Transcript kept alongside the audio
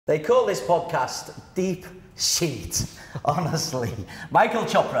They call this podcast Deep Sheet, honestly. Michael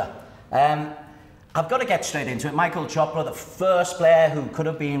Chopra. I've got to get straight into it. Michael Chopra, the first player who could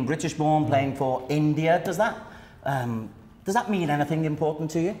have been British-born playing for India. Does that mean anything important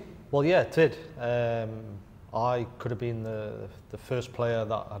to you? Well, yeah, it did. I could have been the first player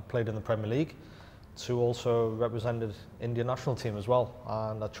that had played in the Premier League to also represented Indian national team as well.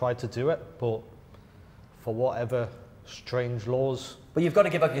 And I tried to do it, but for whatever strange laws. But you've got to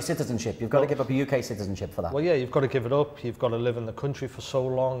give up your citizenship. You've got to give up your UK citizenship for that. Well, yeah, you've got to give it up. You've got to live in the country for so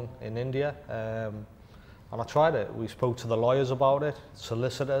long in India. And I tried it. We spoke to the lawyers about it,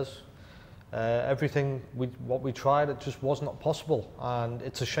 solicitors, everything. What we tried, it just was not possible. And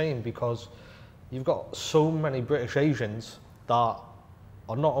it's a shame because you've got so many British Asians that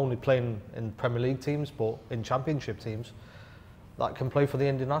are not only playing in Premier League teams, but in Championship teams that can play for the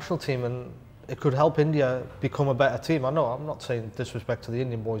Indian national team. And it could help India become a better team. I know I'm not saying disrespect to the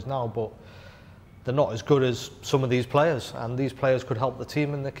Indian boys now, but they're not as good as some of these players, and these players could help the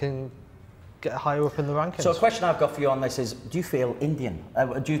team and they can get higher up in the rankings. So a question I've got for you on this is, do you feel Indian?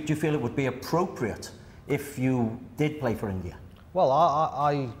 Do you feel it would be appropriate if you did play for India? Well,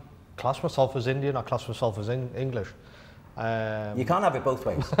 I class myself as Indian, I class myself as English. You can't have it both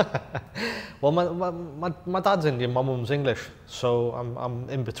ways. Well, my dad's Indian, my mum's English, so I'm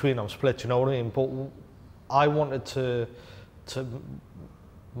in between, I'm split, you know what I mean? But I wanted to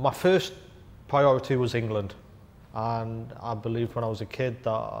my first priority was England, and I believed when I was a kid that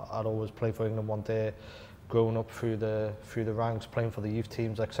I'd always play for England one day, growing up through the ranks, playing for the youth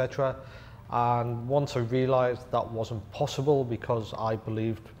teams, etc. And once I realised that wasn't possible because I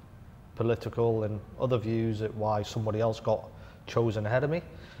believed political and other views at why somebody else got chosen ahead of me,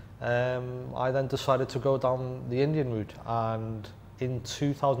 I then decided to go down the Indian route. And in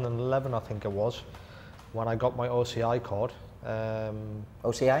 2011, I think it was, when I got my OCI card,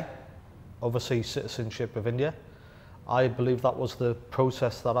 OCI? Overseas Citizenship of India, I believe that was the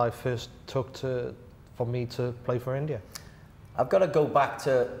process that I first took for me to play for India. I've got to go back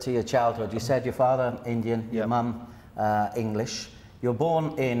to your childhood. You said your father Indian, your mum English. You're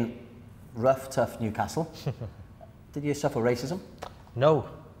born in rough, tough Newcastle. Did you suffer racism? No,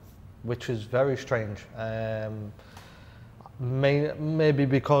 which is very strange. Maybe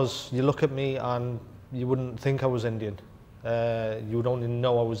because you look at me and you wouldn't think I was Indian. You would only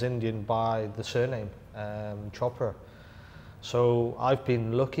know I was Indian by the surname, Chopra. So I've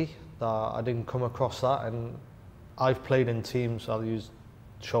been lucky that I didn't come across that, and I've played in teams. I'll use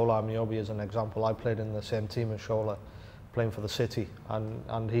Shola Amiobi as an example. I played in the same team as Shola, playing for the City,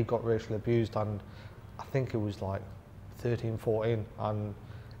 and he got racially abused, and I think it was like 13, 14, and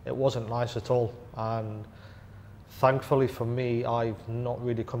it wasn't nice at all. And thankfully for me, I've not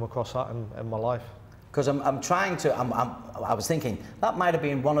really come across that in my life. Because I was thinking, that might have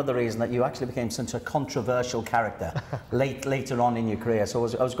been one of the reasons that you actually became such a controversial character later on in your career. So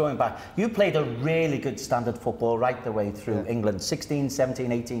I was going back. You played a really good standard football right the way through England, 16, 17,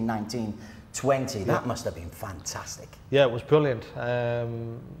 18, 19, 20. Yeah. That must have been fantastic. Yeah, it was brilliant.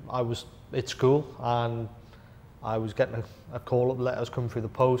 I was at school and I was getting a call up, letters come through the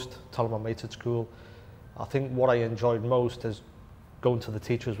post, telling my mates at school. I think what I enjoyed most is going to the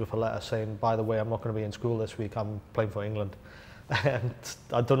teachers with a letter saying, by the way, I'm not going to be in school this week, I'm playing for England. And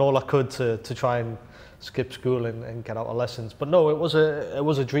I'd done all I could to try and skip school and get out of lessons. But no, it was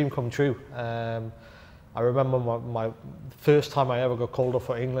a dream come true. I remember my first time I ever got called up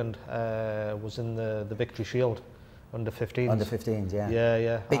for England was in the Victory Shield, under 15s. Under 15s, yeah. Yeah,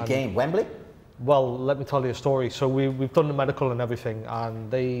 yeah. Big game, Wembley? Well, let me tell you a story. So we've done the medical and everything,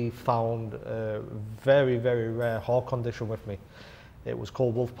 and they found a very, very rare heart condition with me. It was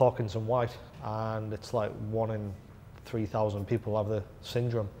called Wolff Parkinson White, and it's like 1 in 3,000 people have the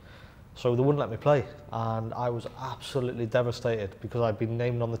syndrome. So they wouldn't let me play, and I was absolutely devastated because I'd been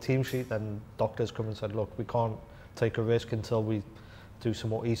named on the team sheet, and doctors come and said, look, we can't take a risk until we do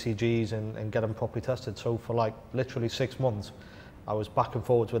some more ECGs and get them properly tested. So for like literally 6 months, I was back and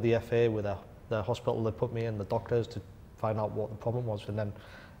forwards with the FA, with the hospital that put me in, the doctors, to find out what the problem was. And then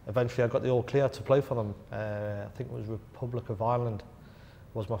eventually I got the all clear to play for them. I think it was Republic of Ireland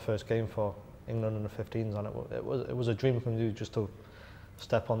was my first game for England in the 15s, and it was a dream come true just to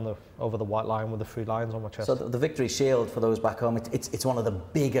step over the white line with the 3 lions on my chest. So the Victory Shield, for those back home, it's one of the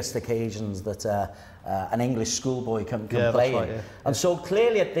biggest occasions that an English schoolboy can play in. Yeah. And so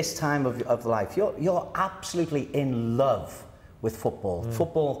clearly at this time of life, you're absolutely in love with football.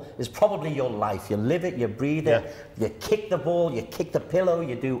 Football is probably your life. You live it, you breathe it, you kick the ball, you kick the pillow,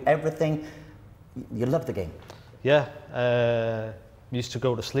 you do everything. You love the game. Yeah, used to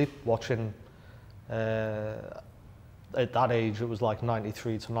go to sleep watching at that age, it was like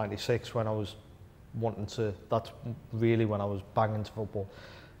 93 to 96 when I was wanting to, that's really when I was banging to football.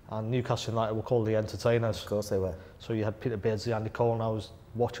 And Newcastle United were called the entertainers. Of course they were. So you had Peter Beardsley, Andy Cole, and I was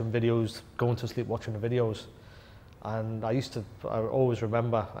watching videos, going to sleep watching the videos. And I always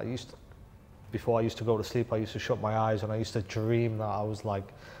remember, before I used to go to sleep, I used to shut my eyes and I used to dream that I was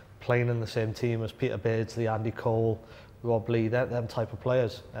like playing in the same team as Peter Beardsley, Andy Cole, Rob Lee, them type of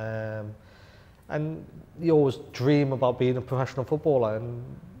players. And you always dream about being a professional footballer, and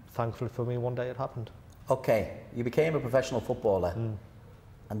thankfully for me, one day it happened. Okay, you became a professional footballer,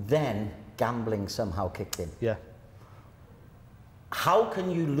 and then gambling somehow kicked in. Yeah. How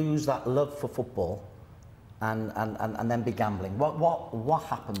can you lose that love for football and then be gambling? What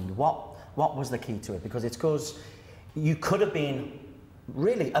happened? What was the key to it? Because it's because you could have been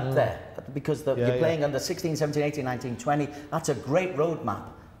really up there, because you're playing under 16, 17, 18, 19, 20. That's a great roadmap.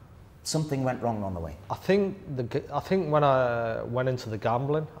 Something went wrong on the way. I think when I went into the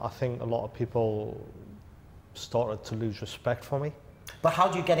gambling, I think a lot of people started to lose respect for me. But how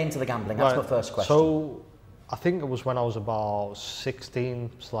do you get into the gambling? That's my first question. So I think it was when I was about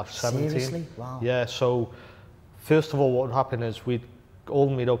 16/17. Seriously? Wow. Yeah, so first of all, what would happen is we'd all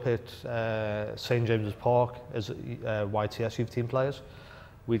meet up at St James's Park as YTS youth team players.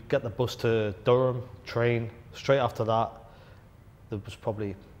 We'd get the bus to Durham, train. Straight after that, there was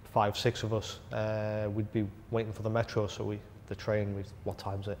probably 5, 6 of us. We'd be waiting for the metro, so the train, what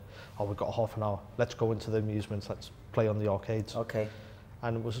time's it? Oh, we've got half an hour. Let's go into the amusements, let's play on the arcades. Okay.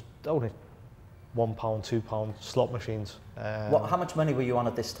 And it was only £1, £2 slot machines. How much money were you on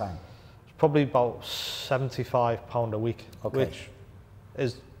at this time? Probably about £75 a week, which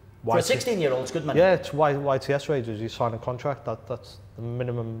is... For a 16-year-old, it's good money. Yeah, it's YTS wages. You sign a contract, that's the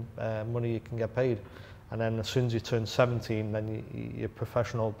minimum money you can get paid. And then as soon as you turn 17, then you're a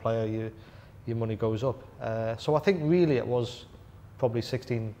professional player, your money goes up. So I think really it was probably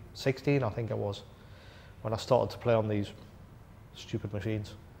 16, I think it was, when I started to play on these stupid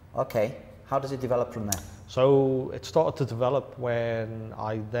machines. Okay, how does it develop from there? So it started to develop when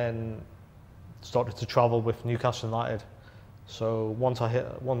I then started to travel with Newcastle United. So once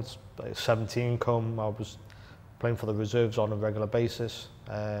 17 come, I was playing for the reserves on a regular basis.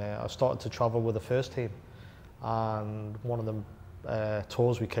 I started to travel with the first team, and one of the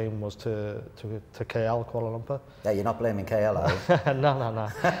tours we came was to KL, Kuala Lumpur. Yeah, you're not blaming KL, are you? No.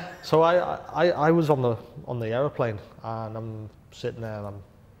 So I was on the aeroplane, and I'm sitting there and I'm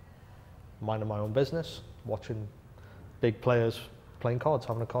minding my own business, watching big players playing cards,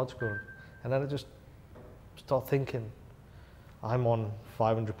 having a card school, and then I just start thinking, I'm on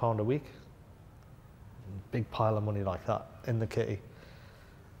 £500 a week, big pile of money like that in the kitty,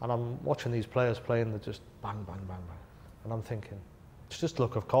 and I'm watching these players playing, they're just bang, bang, bang, bang, and I'm thinking, it's just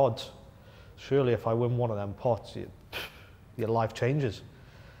luck of cards. Surely if I win one of them pots, your life changes.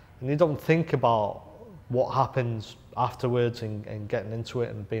 And you don't think about what happens afterwards and getting into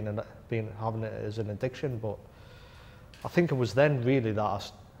it and having it as an addiction. But I think it was then really that I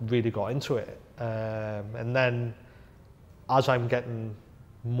really got into it. And then as I'm getting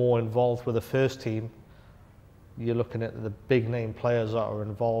more involved with the first team, you're looking at the big name players that are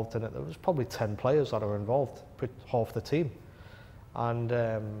involved in it. There was probably 10 players that are involved, half the team. And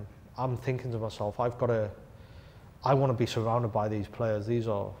I'm thinking to myself, I want to be surrounded by these players. These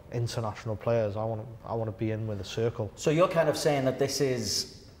are international players. I want to be in with a circle. So you're kind of saying that this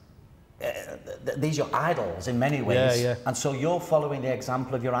is, these are your idols in many ways. Yeah. And so you're following the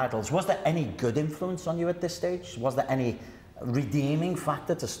example of your idols. Was there any good influence on you at this stage? Was there any redeeming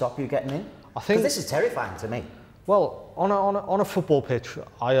factor to stop you getting in? I think this is terrifying to me. Well, on a football pitch,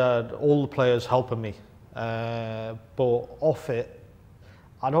 I had all the players helping me, but off it,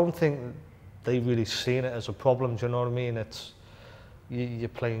 I don't think they really seen it as a problem. Do you know what I mean? It's you're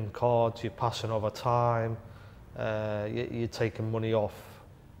playing cards, you're passing over time, you're taking money off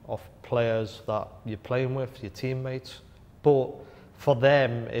players that you're playing with, your teammates. But for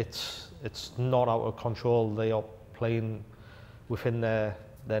them, it's not out of control. They are playing within their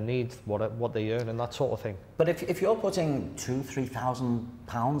needs, what they earn and that sort of thing. But if you're putting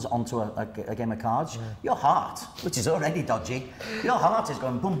 £2,000-3,000 onto a game of cards, your heart, which is already dodgy, your heart is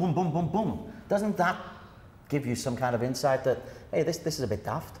going boom, boom, boom, boom, boom. Doesn't that give you some kind of insight that, hey, this is a bit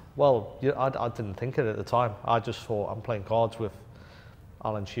daft? Well, I didn't think it at the time. I just thought I'm playing cards with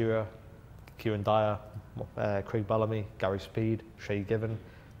Alan Shearer, Kieran Dyer, Craig Bellamy, Gary Speed, Shay Given,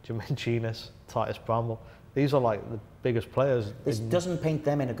 Jermaine Chinas, Titus Bramble. These are like the biggest players. This doesn't paint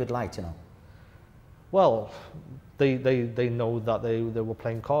them in a good light, you know. Well, they know that they were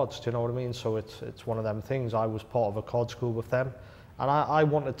playing cards. Do you know what I mean? So it's one of them things. I was part of a card school with them, and I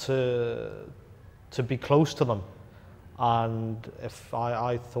wanted to be close to them. And if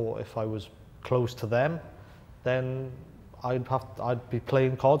I thought if I was close to them, then I'd be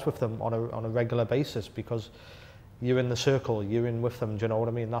playing cards with them on a regular basis, because you're in the circle, you're in with them, do you know what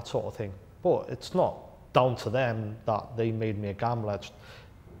I mean? That sort of thing. But it's not down to them that they made me a gambler. It's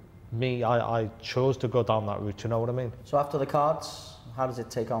me, I chose to go down that route, do you know what I mean? So after the cards, how does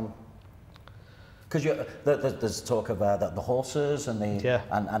it take on? Because there's talk of the horses and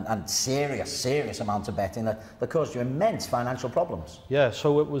and serious amounts of betting that caused you immense financial problems. Yeah,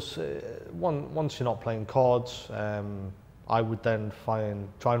 so it was once you're not playing cards, I would then try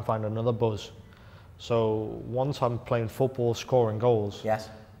and find another buzz. So once I'm playing football, scoring goals, yes,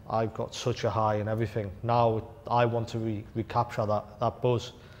 I've got such a high and everything. Now I want to recapture that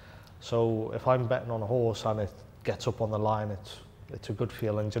buzz. So if I'm betting on a horse and it gets up on the line, it's a good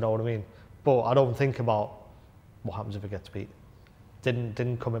feeling, do you know what I mean? But I don't think about what happens if it gets beat.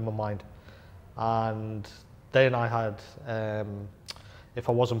 Didn't come in my mind. And then I had, if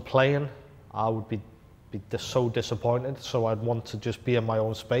I wasn't playing, I would be so disappointed. So I'd want to just be in my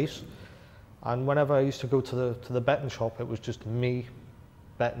own space. And whenever I used to go to the betting shop, it was just me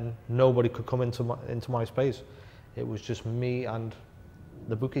betting. Nobody could come into my space. It was just me and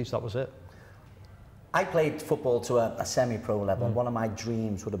the bookies. That was it. I played football to a semi-pro level. One of my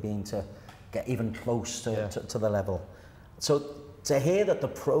dreams would have been to get even close to the level. So to hear that the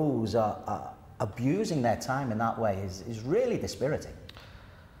pros are abusing their time in that way is really dispiriting.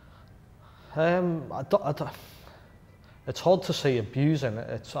 It's hard to say abusing.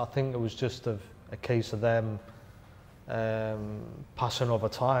 I think it was just a case of them passing over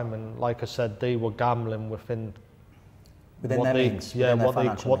time, and like I said, they were gambling within their means,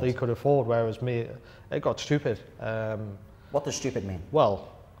 what they could afford, whereas me, it got stupid. What does stupid mean? Well,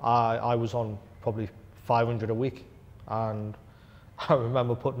 I was on probably 500 a week, and I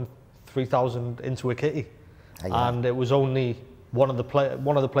remember putting 3,000 into a kitty, and it was only one of the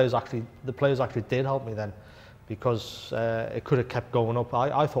players actually did help me then, because it could have kept going up.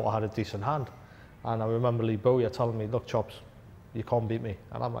 I thought I had a decent hand, and I remember Lee Bowyer telling me, "Look, Chops, you can't beat me,"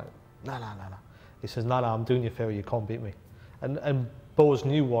 and I'm like, "No." He says, "No, I'm doing you a favour. You can't beat me," and Bowes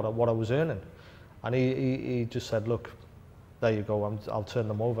knew what I was earning, and he just said, "Look, there you go. I'll turn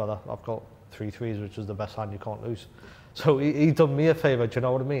them over. I've got 3 threes, which is the best hand you can't lose." So he done me a favour. Do you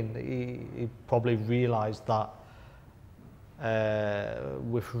know what I mean? He probably realised that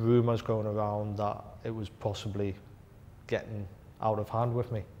with rumours going around that it was possibly getting out of hand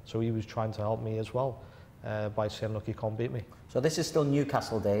with me. So he was trying to help me as well by saying, "Look, you can't beat me." So this is still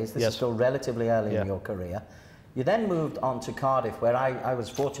Newcastle days. This is still relatively early in your career. You then moved on to Cardiff, where I was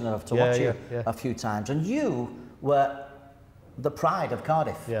fortunate enough to watch you a few times, and you were the pride of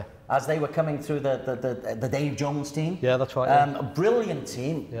Cardiff as they were coming through the Dave Jones team. Yeah, that's right. A brilliant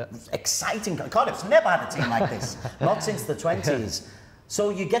team, exciting. Cardiff's never had a team like this, not since the 20s. So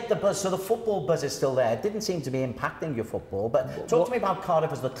you get the buzz. So the football buzz is still there. It didn't seem to be impacting your football. But talk to me about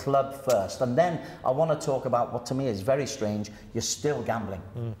Cardiff as the club first, and then I want to talk about what to me is very strange. You're still gambling.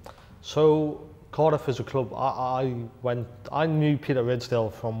 So Cardiff as a club, I knew Peter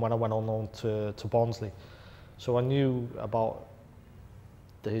Ridsdale from when I went on loan to Barnsley. So I knew about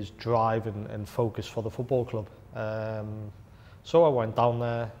his drive and focus for the football club. So I went down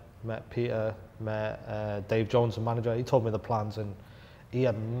there, met Peter, met Dave Jones, the manager. He told me the plans, and he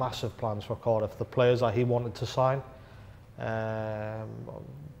had massive plans for Cardiff. The players that he wanted to sign,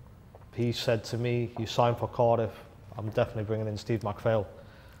 he said to me, "You sign for Cardiff, I'm definitely bringing in Steve McPhail."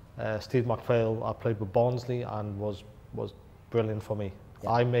 Steve McPhail, I played with Barnsley and was brilliant for me.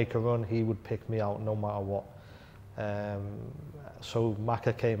 I make a run, he would pick me out no matter what. So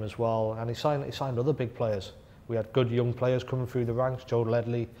Macca came as well, and he signed other big players. We had good young players coming through the ranks. Joe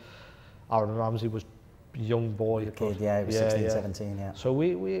Ledley, Aaron Ramsey was a young boy. He was 16, 17, So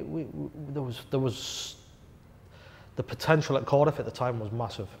there was the potential at Cardiff at the time was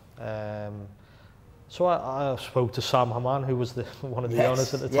massive. So I spoke to Sam Haman, who was one of the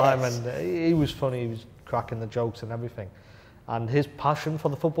owners at the time, and he was funny. He was cracking the jokes and everything, and his passion for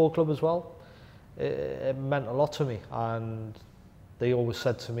the football club as well. It meant a lot to me, and they always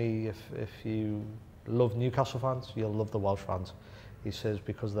said to me, if you love Newcastle fans, you'll love the Welsh fans. He says,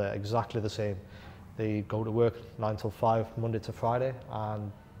 because they're exactly the same. They go to work 9 till 5, Monday to Friday,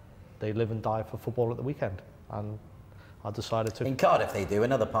 and they live and die for football at the weekend. And I decided to... In Cardiff they do,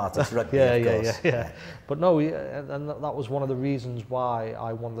 in other parts it's rugby, of course. Yeah. But no, and that was one of the reasons why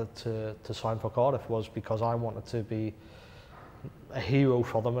I wanted to sign for Cardiff, was because I wanted to be a hero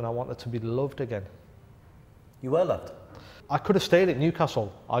for them, and I wanted to be loved again. You were loved? I could have stayed at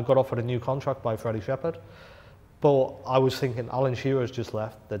Newcastle. I got offered a new contract by Freddie Shepherd, But I was thinking, Alan Shearer's just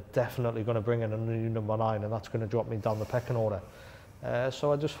left. They're definitely going to bring in a new number 9, and that's going to drop me down the pecking order.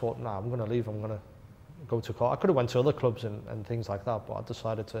 So I just thought, nah, I'm going to leave. I'm going to go to Cardiff. I could have went to other clubs and things like that, but I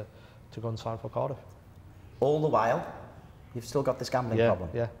decided to go and sign for Cardiff. All the while, you've still got this gambling problem?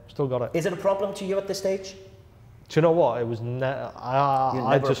 Yeah, still got it. Is it a problem to you at this stage? Do you know what? It was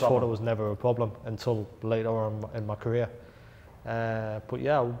I just thought it was never a problem until later on in my career. But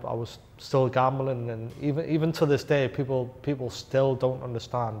yeah, I was still gambling, and even to this day, people still don't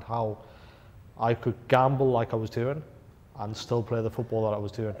understand how I could gamble like I was doing and still play the football that I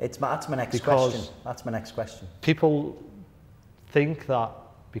was doing. That's my next question. That's my next question. People think that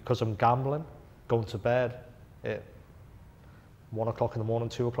because I'm gambling, going to bed at 1 o'clock in the morning,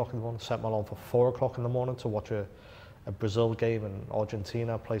 2 o'clock in the morning, set my alarm for 4 o'clock in the morning to watch a Brazil game in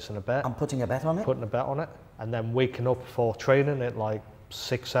Argentina, placing a bet. I'm putting a bet on it? Putting a bet on it. And then waking up for training at like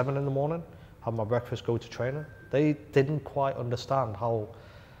 6, 7 in the morning, have my breakfast, go to training. They didn't quite understand how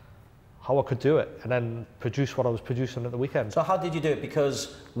I could do it and then produce what I was producing at the weekend. So how did you do it?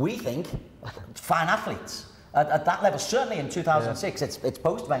 Because we think fine athletes at that level, certainly in 2006, it's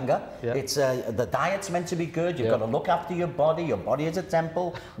post-Wenger, it's the diet's meant to be good, you've got to look after your body is a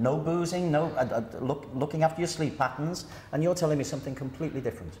temple, no boozing, no looking after your sleep patterns, and you're telling me something completely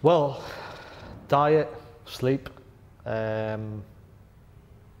different. Well, diet, sleep, my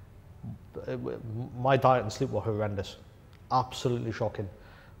diet and sleep were horrendous, absolutely shocking.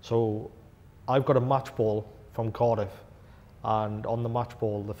 So I've got a match ball from Cardiff, and on the match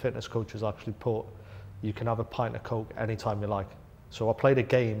ball the fitness coach has actually put, you can have a pint of Coke anytime you like. So I played a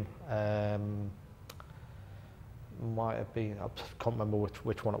game, might have been, I can't remember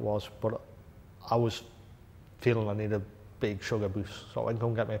which one it was, but I was feeling I needed a big sugar boost. So I went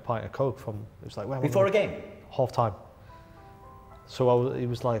and get me a pint of Coke from, it was like, where before a game? Half time. So he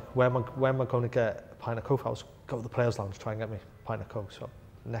was like, where am I going to get a pint of Coke? I was go to the players' lounge, try and get me a pint of Coke. So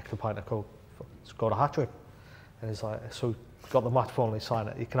next a pint of Coke, scored a hat-trick. And he's like, so got the match ball and he signed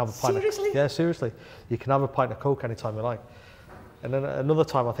it. You can have a pint Seriously? Yeah, seriously. You can have a pint of Coke anytime you like. And then another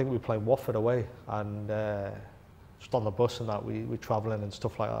time, I think we were playing Watford away, and just on the bus and that, we travelling and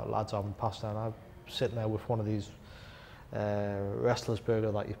stuff like that, lads having pasta, and I'm sitting there with one of these wrestlers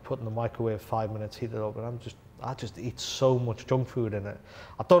burger that you put in the microwave 5 minutes, heat it up, and I just eat so much junk food in it.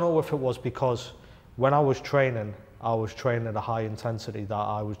 I don't know if it was because when I was training at a high intensity that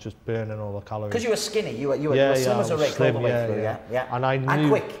I was just burning all the calories. Because you were skinny, you were slim as a rake all the way through, yeah. And I knew, and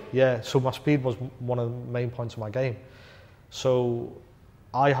quick. Yeah, so my speed was one of the main points of my game. So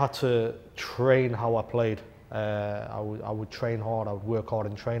I had to train how I played. I would train hard, I would work hard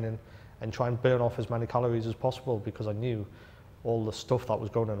in training and try and burn off as many calories as possible because I knew all the stuff that was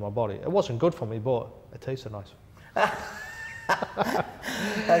going into my body. It wasn't good for me, but it tasted nice.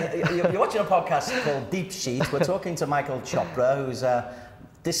 You're watching a podcast called Deep Sheet. We're talking to Michael Chopra, who's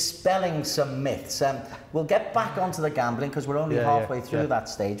dispelling some myths. We'll get back onto the gambling because we're only halfway through that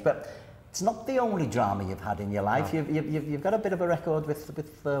stage. But it's not the only drama you've had in your life. No. You've got a bit of a record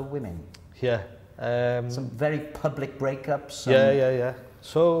with women. Yeah. Some very public breakups. Yeah.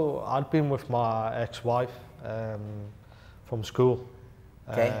 So I'd been with my ex-wife from school.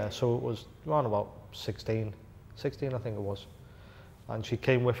 Okay. So it was around about 16 I think it was. And she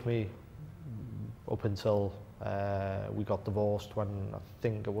came with me up until we got divorced when I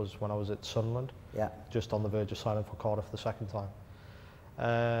think it was when I was at Sunderland. Yeah. Just on the verge of signing for Cardiff the second time.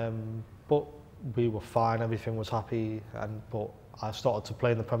 But we were fine, everything was happy, but I started to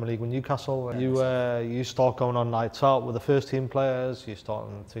play in the Premier League with Newcastle. You start going on nights out with the first team players, you're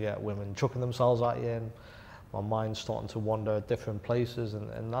starting to get women chucking themselves at you, and my mind's starting to wander different places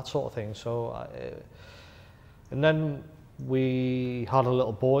and that sort of thing. So, and then we had a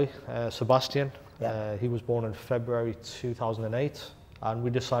little boy, Sebastian. Yeah. He was born in February 2008, and we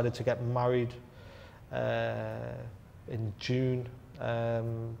decided to get married in June,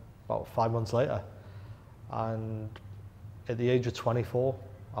 about 5 months later. And at the age of 24,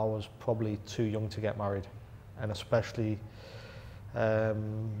 I was probably too young to get married, and especially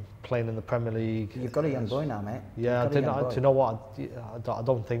playing in the Premier League. You've got a young boy now, mate. Yeah, do you know what? I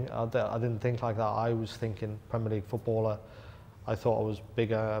didn't think like that. I was thinking Premier League footballer. I thought I was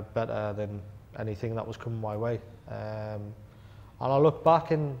bigger, better than anything that was coming my way. And I look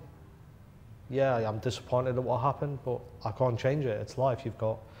back and yeah, I'm disappointed at what happened, but I can't change it. It's life.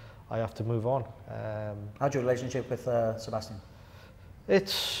 I have to move on. How's your relationship with Sebastian?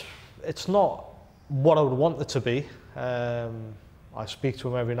 It's not what I would want it to be. I speak to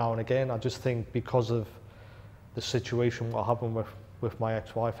him every now and again. I just think because of the situation, what happened with my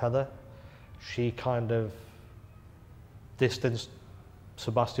ex-wife Heather, she kind of distanced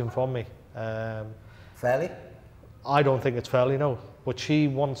Sebastian from me. Fairly? I don't think it's fairly, no. But she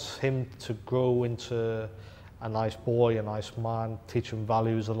wants him to grow into a nice boy, a nice man, teach him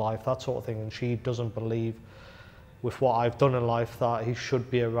values of life, that sort of thing. And she doesn't believe, with what I've done in life, that he should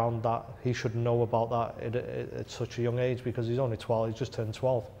be around that. He should know about that at such a young age, because he's only 12, he's just turned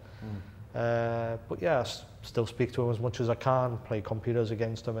 12. But yeah, I still speak to him as much as I can, play computers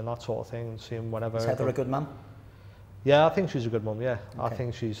against him and that sort of thing, see him whenever. Is Heather a good mum? Yeah, I think she's a good mum, yeah. Okay. I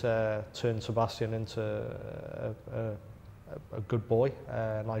think she's turned Sebastian into a good boy,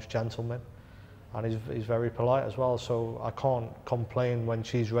 a nice gentleman, and he's very polite as well, so I can't complain when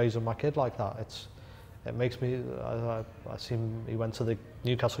she's raising my kid like that. It makes me, I seen he went to the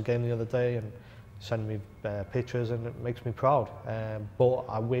Newcastle game the other day and sent me pictures, and it makes me proud. But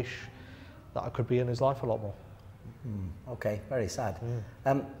I wish that I could be in his life a lot more. Okay, very sad.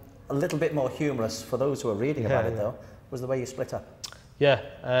 A little bit more humorous for those who are reading about it though, was the way you split up.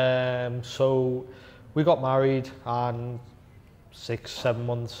 Yeah, so we got married, and 6-7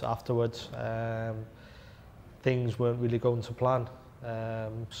 months afterwards, things weren't really going to plan.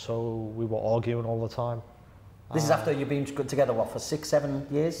 So we were arguing all the time. This is after you've been together, what, for 6-7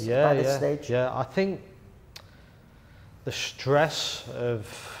 years by this stage? Yeah, I think the stress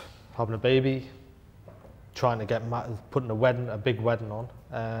of having a baby, trying to get putting a big wedding on,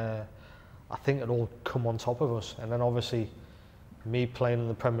 I think it all come on top of us. And then obviously me playing in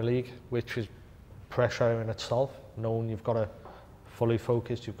the Premier League, which is pressure in itself, knowing you've got to fully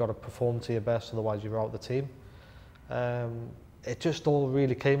focus, you've got to perform to your best, otherwise you're out the team. It just all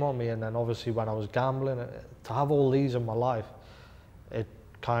really came on me. And then obviously when I was gambling, to have all these in my life, it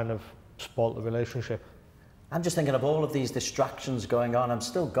kind of spoilt the relationship. I'm just thinking of all of these distractions going on. I'm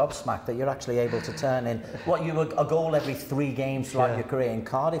still gobsmacked that you're actually able to turn in, what, you were a goal every 3 games throughout your career. In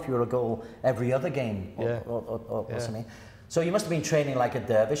Cardiff, you were a goal every other game or something. So you must have been training like a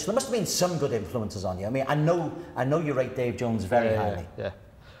dervish. There must have been some good influences on you. I mean, I know you rate Dave Jones very highly. Yeah.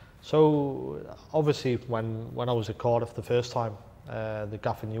 So obviously when I was at Cardiff the first time, the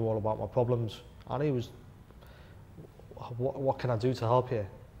gaffer knew all about my problems, and he was, what can I do to help you?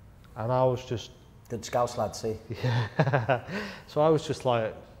 And I was just, did Scouse lad see? Yeah. So I was just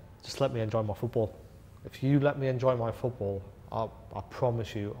like, just let me enjoy my football. If you let me enjoy my football, I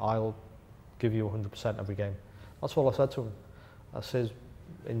promise you, I'll give you 100% every game. That's all I said to him. I says,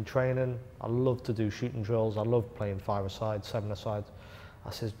 in training, I love to do shooting drills. I love playing 5-a-side, 7-a-side.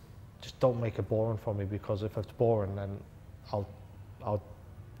 I says, just don't make it boring for me, because if it's boring, then I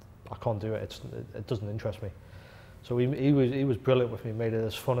can't do it. It doesn't interest me. So he was brilliant with me, made it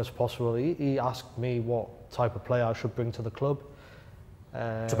as fun as possible. He asked me what type of player I should bring to the club.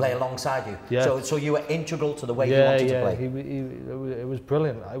 To play alongside you? Yeah. So you were integral to the way you wanted to play? Yeah, it was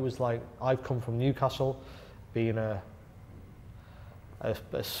brilliant. I was like, I've come from Newcastle, being a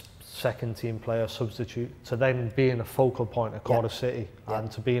second team player, substitute, to then being a focal point at Cardiff City,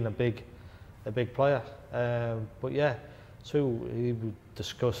 and to being a big player. But yeah, so we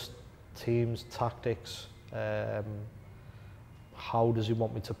discussed teams, tactics, how does he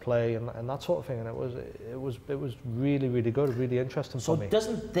want me to play, and that sort of thing, and it was really, really good, really interesting for me. So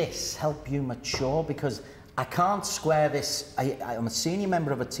doesn't this help you mature? Because I can't square this. I'm a senior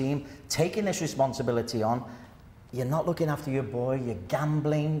member of a team, taking this responsibility on. You're not looking after your boy, you're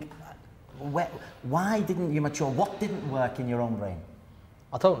gambling. Why didn't you mature? What didn't work in your own brain?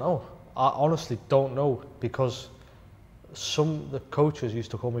 I don't know. I honestly don't know, because the coaches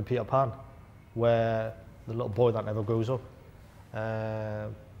used to call me Peter Pan, where the little boy that never grows up.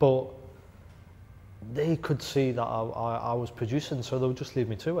 But they could see that I was producing, so they would just leave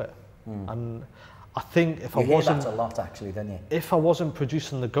me to it. And I think if I wasn't, you hear that a lot actually, don't you? If I wasn't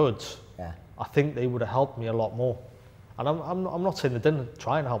producing the goods, I think they would have helped me a lot more. And I'm not saying they didn't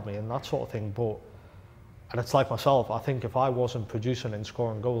try and help me and that sort of thing, but, and it's like myself, I think if I wasn't producing and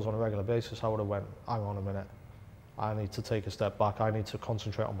scoring goals on a regular basis, I would have went, hang on a minute, I need to take a step back, I need to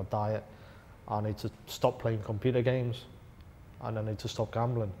concentrate on my diet, I need to stop playing computer games, and I need to stop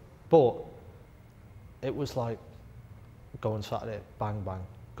gambling. But it was like going Saturday, bang, bang,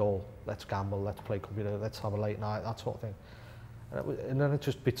 goal, let's gamble, let's play computer, let's have a late night, that sort of thing. And then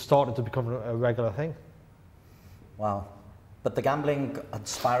it started to become a regular thing. Wow. But the gambling had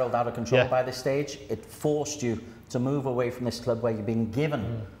spiraled out of control by this stage. It forced you to move away from this club where you've been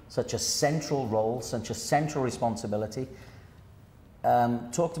given such a central role, such a central responsibility.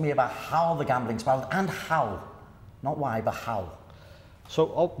 Talk to me about how the gambling spiraled, and how. Not why, but how.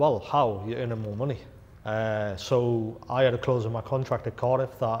 So, well, how? You're earning more money. So I had a clause in my contract at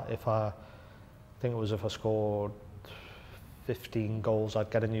Cardiff that if I scored 15 goals, I'd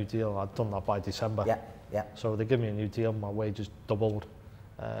get a new deal. I'd done that by December. Yeah. So they give me a new deal, my wages doubled.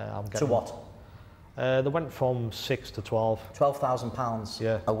 To what? They went from 6 to 12.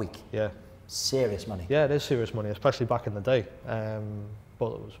 £12,000 a week. Yeah. Serious money. Yeah, it is serious money, especially back in the day. But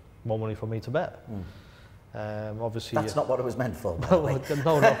it was more money for me to bet. Obviously, that's not what it was meant for. No.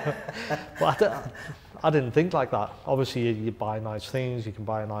 But I didn't think like that. Obviously, you buy nice things, you can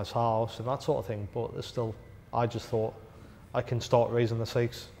buy a nice house and that sort of thing. But there's still, I just thought I can start raising the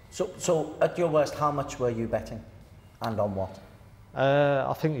stakes. So at your worst, how much were you betting, and on what?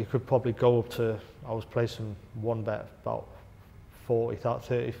 I think you could probably go up to. I was placing one bet about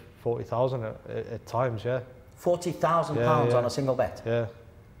 40,000 at times. Yeah. £40,000 on a single bet. Yeah.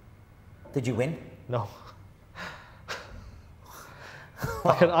 Did you win? No.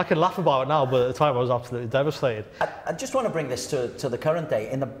 I can laugh about it now, but at the time I was absolutely devastated. I just want to bring this to the current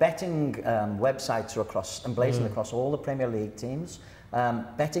day. In the betting websites are across, emblazoned across all the Premier League teams,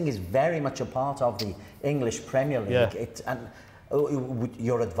 betting is very much a part of the English Premier League. Yeah.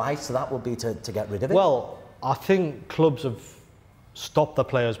 Your advice to that would be to get rid of it? Well, I think clubs have stopped the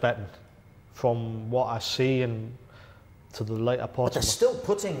players betting from what I see and to the later parts. But they're still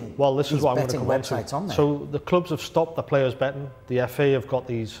putting this is what I'm going to come websites on there. So the clubs have stopped the players betting. The FA have got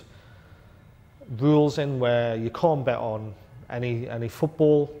these rules in where you can't bet on any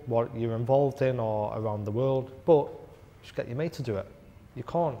football, what you're involved in or around the world, but just get your mate to do it. They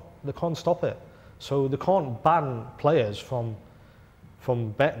can't stop it. So they can't ban players from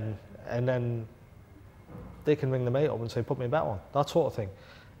betting, and then they can ring the mate up and say, put me a bet on, that sort of thing.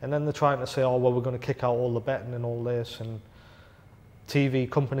 And then they're trying to say, oh, well, we're going to kick out all the betting and all this. And TV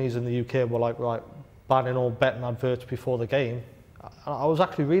companies in the UK were like, right, banning all betting adverts before the game. I was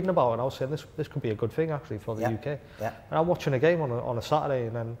actually reading about it, and I was saying this could be a good thing actually for the UK. Yeah. And I'm watching a game on a Saturday,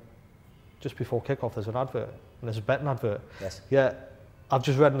 and then just before kickoff there's an advert, and there's a betting advert. Yes. Yeah, I've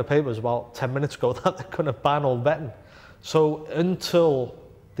just read in the papers about 10 minutes ago that they're going to ban all betting. So until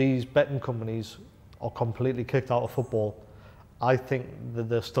these betting companies are completely kicked out of football, I think that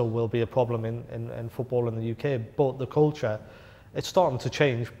there still will be a problem in football in the UK. But the culture, it's starting to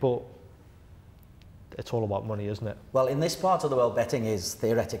change, but it's all about money, isn't it? Well, in this part of the world, betting is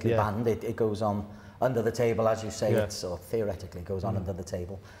theoretically banned. It goes on under the table, as you say, or theoretically goes on under the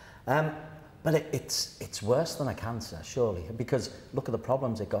table. But it's worse than a cancer, surely, because look at the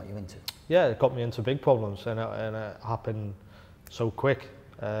problems it got you into. Yeah, it got me into big problems, and it happened so quick.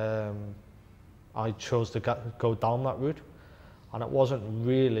 I chose to go down that route, and it wasn't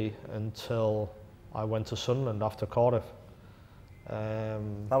really until I went to Sunderland after Cardiff.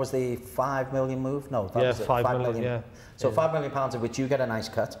 That was the £5 million move? No, that was £5 million. Yeah. So £5 million of which you get a nice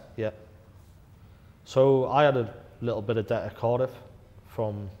cut. Yeah. So I had a little bit of debt at Cardiff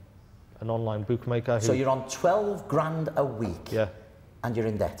from an online bookmaker. So you're on 12 grand a week. Yeah. And you're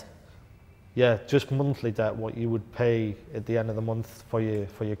in debt. Yeah, just monthly debt. What you would pay at the end of the month for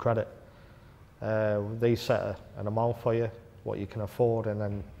your credit. They set an amount for you, what you can afford, and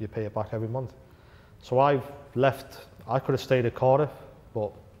then you pay it back every month. So I've left. I could have stayed at Cardiff,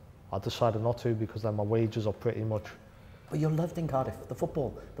 but I decided not to because then my wages are pretty much. But you're loved in Cardiff. The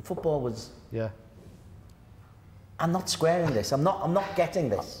football was. Yeah. I'm not squaring this. I'm not getting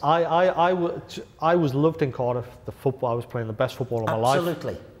this. I was loved in Cardiff. The football, I was playing the best football of my life.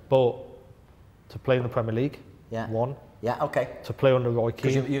 Absolutely. But to play in the Premier League, one. Yeah, okay. To play under Roy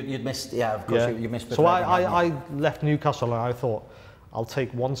Keane. You'd missed, of course, you missed. So I left Newcastle and I thought, I'll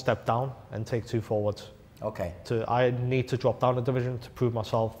take one step down and take two forwards. Okay. I need to drop down a division to prove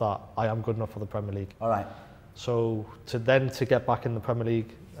myself that I am good enough for the Premier League. All right. So to get back in the Premier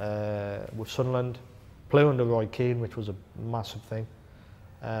League with Sunderland, play under Roy Keane, which was a massive thing,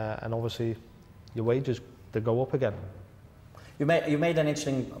 and obviously your wages, they go up again. You made an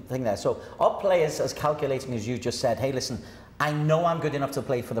interesting thing there. So are players as calculating as you just said, hey listen, I know I'm good enough to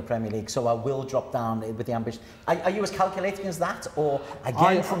play for the Premier League, so I will drop down with the ambition. Are you as calculating as that? Or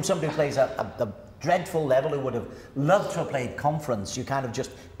again, from somebody who plays at a dreadful level, who would have loved to have played conference, you kind of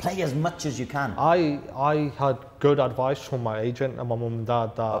just play as much as you can? I had good advice from my agent and my mum and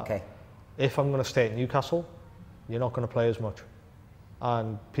dad that if I'm going to stay at Newcastle, you're not going to play as much.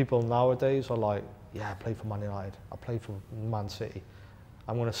 And people nowadays are like, yeah, I play for Man United, I play for Man City.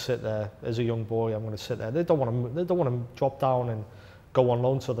 I'm going to sit there as a young boy. I'm going to sit there. They don't want to drop down and go on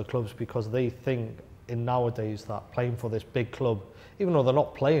loan to other clubs because they think in nowadays that playing for this big club, even though they're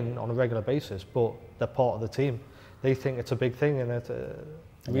not playing on a regular basis, but they're part of the team, they think it's a big thing, and it's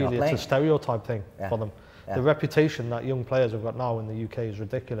a stereotype thing for them. Yeah. The reputation that young players have got now in the UK is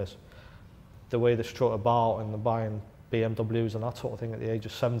ridiculous. The way they strut about and they're buying BMWs and that sort of thing at the age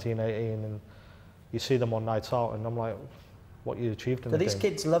of 17, 18, and you see them on nights out, and I'm like, what you achieved in the game. Do these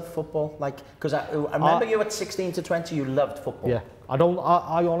kids love football? Like, because I remember you at 16 to 20, you loved football. Yeah,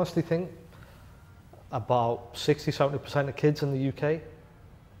 I honestly think about 60–70% of kids in the UK,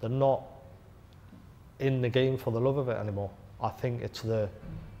 they're not in the game for the love of it anymore. I think it's the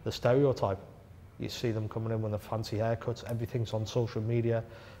stereotype. You see them coming in with the fancy haircuts, everything's on social media,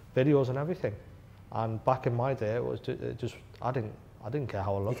 videos and everything. And back in my day, I didn't care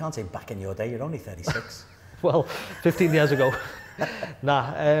how I looked. You can't say back in your day, you're only 36. Well, 15 years ago.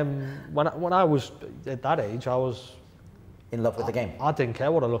 Nah, when I was at that age, I was in love with the game. I didn't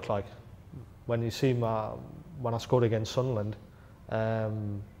care what I looked like. When you see when I scored against Sunderland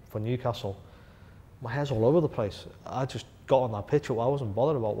for Newcastle, my hair's all over the place. I just got on that pitch. I wasn't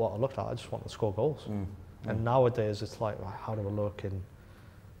bothered about what I looked like. I just wanted to score goals. And nowadays, it's like, how do I look? And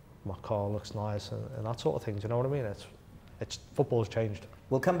my car looks nice and that sort of thing. Do you know what I mean? It's football's changed.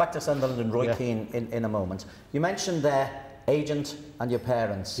 We'll come back to Sunderland and Roy Keane in a moment. You mentioned their agent and your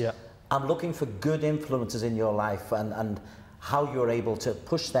parents. Yeah. I'm looking for good influences in your life and how you're able to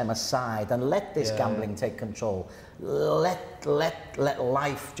push them aside and let this gambling take control. Let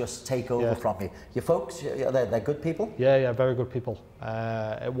life just take over from you. Your folks, they're good people? Yeah, very good people.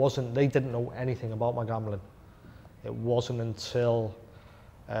 They didn't know anything about my gambling. It wasn't until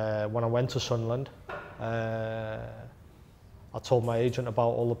when I went to Sunderland, I told my agent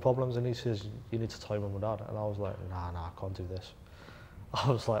about all the problems and he says, you need to tell your mum and dad. And I was like, nah, I can't do this.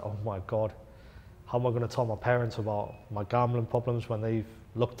 I was like, oh my God, how am I going to tell my parents about my gambling problems when they've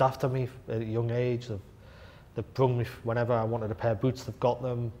looked after me at a young age? They've brung me whenever I wanted a pair of boots, they've got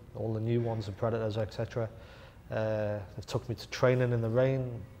them, all the new ones, the Predators, etc. They've took me to training in the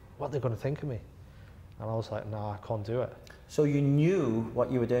rain. What are they going to think of me? And I was like, nah, I can't do it. So you knew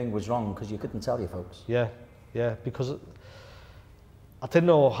what you were doing was wrong because you couldn't tell your folks? Yeah, because I didn't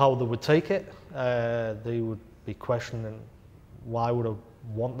know how they would take it. They would be questioning, why would I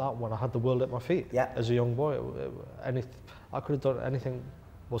want that when I had the world at my feet? Yeah. As a young boy, I could have done anything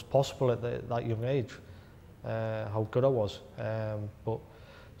was possible at that young age. How good I was.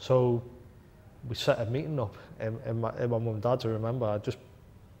 So we set a meeting up in my mum and dad's. I remember I just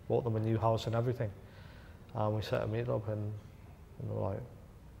bought them a new house and everything, and we set a meeting up and they were like,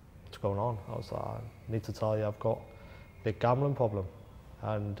 what's going on? I was like, I need to tell you I've got a big gambling problem.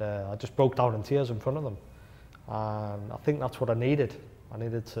 And I just broke down in tears in front of them. And I think that's what I needed. I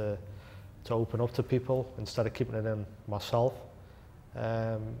needed to open up to people instead of keeping it in myself,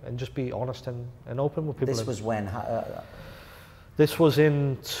 and just be honest and open with people. This was when? This was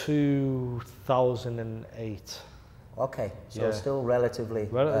in 2008. Okay, so still relatively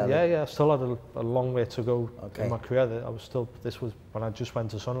I still had a long way to go in my career. This was when I just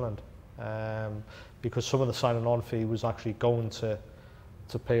went to Sunderland, because some of the signing on fee was actually going to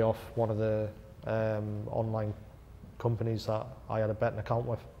pay off one of the online companies that I had a betting account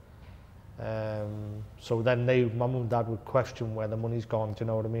with. So then my mum and dad would question where the money's gone, do you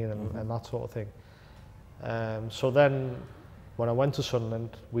know what I mean, and that sort of thing. So then when I went to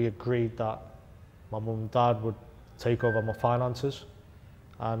Sunderland, we agreed that my mum and dad would take over my finances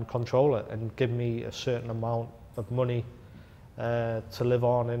and control it and give me a certain amount of money to live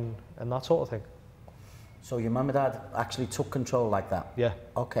on and that sort of thing. So your mum and dad actually took control like that? Yeah.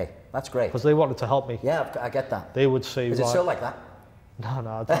 Okay, that's great. Because they wanted to help me. Yeah, I get that. They would say, is it still like that?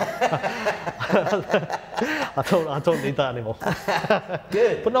 No, I don't. I don't need that anymore.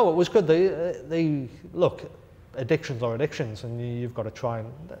 Good. But no, it was good. They look, addictions are addictions, and you've got to try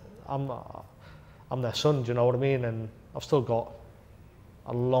and. I'm their son. Do you know what I mean? And I've still got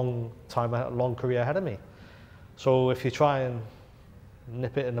a long career ahead of me. So if you try and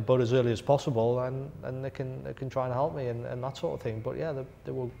nip it in the bud as early as possible, and they can try and help me and that sort of thing. But yeah,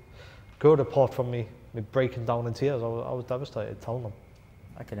 they were good apart from me breaking down in tears. I was devastated telling them.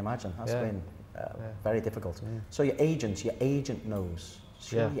 I can imagine. That's been very difficult. So your agent knows.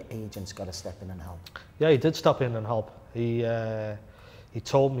 Sure, your agent's got to step in and help. Yeah, he did step in and help. He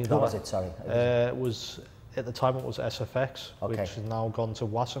told me that. Who was it? Sorry. It was at the time it was SFX, which has now gone to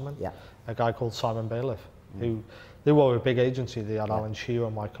Wasserman. Yeah. A guy called Simon Bailiff, who they were a big agency. They had Alan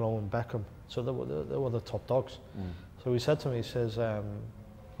Shearer, Michael Owen, Beckham. So they were the top dogs. So he said to me, he says, I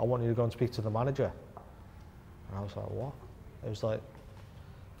want you to go and speak to the manager. And I was like, what? It was like,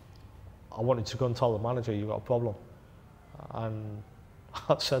 I wanted to go and tell the manager you got a problem. And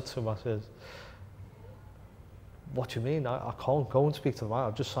I said to him, I said, what do you mean? I can't go and speak to the manager.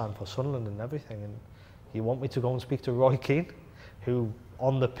 I've just signed for Sunderland and everything. And you want me to go and speak to Roy Keane? Who,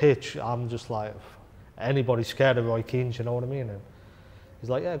 on the pitch, I'm just like, anybody scared of Roy Keane, you know what I mean? And he's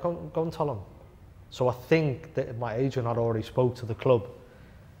like, yeah, go and tell him. So I think that my agent had already spoke to the club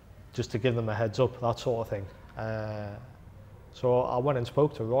just to give them a heads up, that sort of thing. So I went and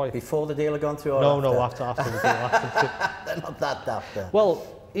spoke to Roy. Before the deal had gone through or after? No, after the deal. They're not that daft. Well,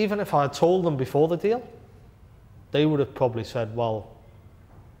 even if I had told them before the deal, they would have probably said, well,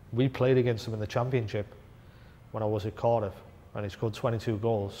 we played against him in the Championship when I was at Cardiff, and he scored 22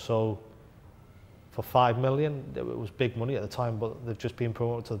 goals. So for 5 million, it was big money at the time, but they've just been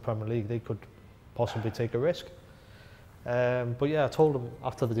promoted to the Premier League. They could possibly take a risk. But yeah, I told him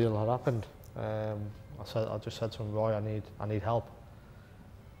after the deal had happened. I just said to him, Roy, I need help.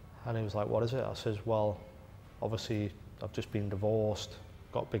 And he was like, what is it? I says, well, obviously I've just been divorced,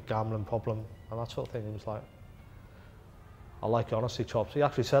 got a big gambling problem, and that sort of thing. He was like, I like your honesty, Chops. He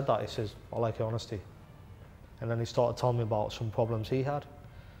actually said that. He says, I like your honesty. And then he started telling me about some problems he had.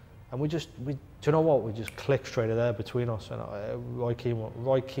 And do you know what? We just clicked straight there between us. And Roy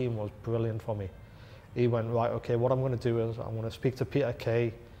Keane was brilliant for me. He went, right, okay, what I'm going to do is I'm going to speak to Peter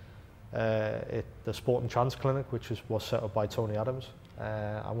Kay at the Sport and Chance Clinic, which was set up by Tony Adams.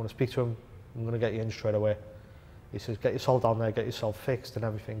 I'm going to speak to him. I'm going to get you in straight away. He says, get yourself down there, get yourself fixed and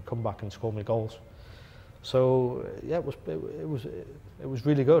everything, come back and score me goals. So yeah, it was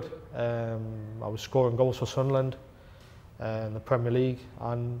really good. I was scoring goals for Sunderland in the Premier League,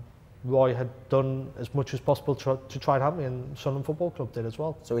 and Roy had done as much as possible to try and have me, and Sunderland Football Club did as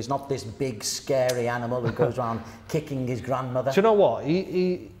well. So he's not this big scary animal who goes around kicking his grandmother. Do you know what?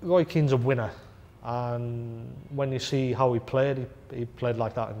 Roy Keane's a winner, and when you see how he played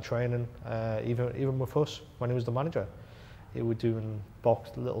like that in training. Even with us when he was the manager, he would do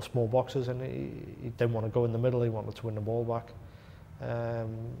little small boxes, and he didn't want to go in the middle. He wanted to win the ball back.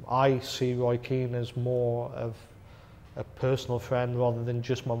 I see Roy Keane as more of a personal friend rather than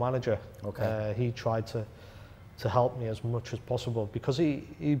just my manager. Okay. He tried to help me as much as possible because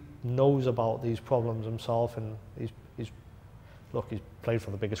he knows about these problems himself, and he's played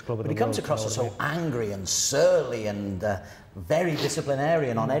for the biggest club in the world. But he comes across as so angry and surly and very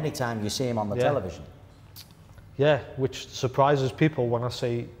disciplinarian on any time you see him on the television. Yeah, which surprises people when I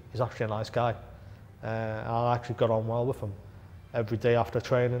say he's actually a nice guy. I actually got on well with him. Every day after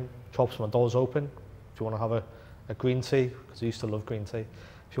training, Chops, my door's open. If you want to have a green tea, because I used to love green tea.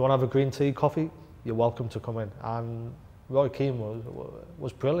 If you want to have a green tea, coffee, you're welcome to come in. And Roy Keane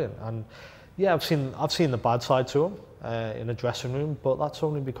was brilliant. And yeah, I've seen the bad side to him in the dressing room, but that's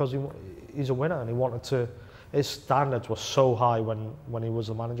only because he's a winner and he wanted to. His standards were so high when he was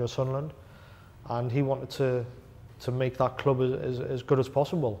the manager of Sunderland, and he wanted to make that club as good as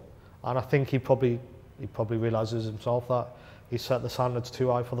possible. And I think he probably realises himself that he set the standards too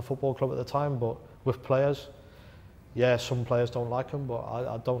high for the football club at the time. But with players, yeah, some players don't like him, but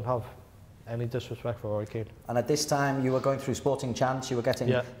I don't have any disrespect for Roy Keane. And at this time, you were going through Sporting Chance. You were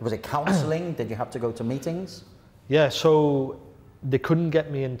getting, was it counselling? Did you have to go to meetings? Yeah, so they couldn't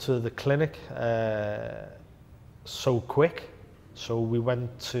get me into the clinic so quick. So we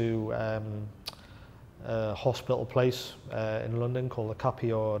went to a hospital place in London called the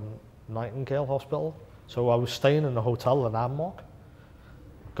Capio Nightingale Hospital. So I was staying in a hotel in Ammark,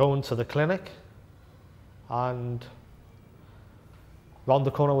 going to the clinic, and round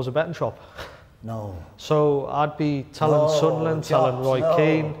the corner was a betting shop. No. So I'd be telling Sunderland, telling Roy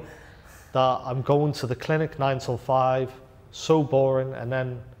Keane that I'm going to the clinic 9 till 5, so boring, and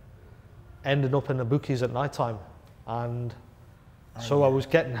then ending up in the bookies at night time. And so I was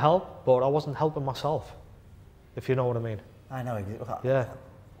getting help, but I wasn't helping myself, if you know what I mean. I know. Yeah.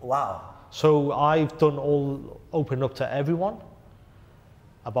 Wow. So I've opened up to everyone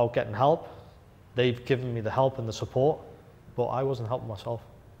about getting help. They've given me the help and the support, but I wasn't helping myself,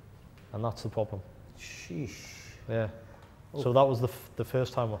 and that's the problem. Sheesh. Yeah. So that was the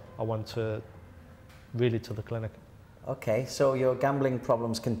first time I went really to the clinic. Okay, so your gambling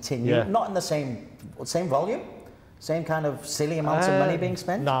problems continue, not in the same volume, same kind of silly amounts of money being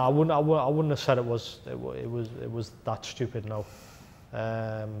spent. No, I wouldn't have said it was that stupid. No,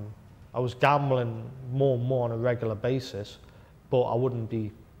 I was gambling more and more on a regular basis, but I wouldn't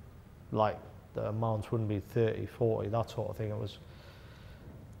be like, the amounts wouldn't be 30, 40, that sort of thing. It was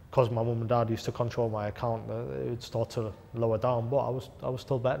because my mum and dad used to control my account, it would start to lower down, but I was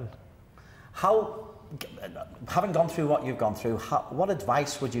still betting. How, having gone through what you've gone through, what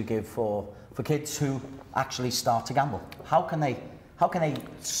advice would you give for kids who actually start to gamble? How can they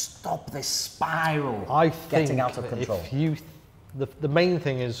stop this spiral getting out of control? The main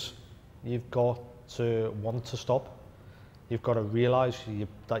thing is you've got to want to stop. You've got to realise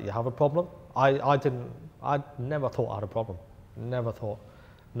that you have a problem. I never thought I had a problem. Never thought.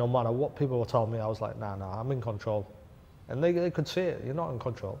 No matter what people were telling me, I was like, nah, I'm in control. And they could see it, you're not in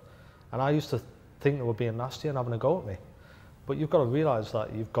control. And I used to think they were being nasty and having a go at me. But you've got to realise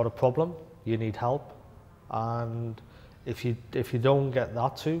that you've got a problem, you need help. And if you don't get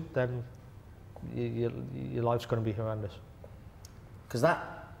that too, then your life's going to be horrendous. Because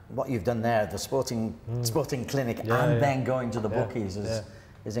that what you've done there, the sporting clinic, and then going to the bookies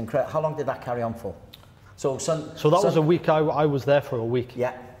is incredible. How long did that carry on for? So that was a week. I was there for a week.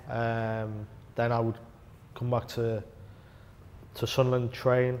 Yeah. Then I would come back to Sunderland,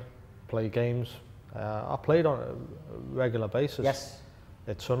 train, play games. I played on a regular basis. Yes.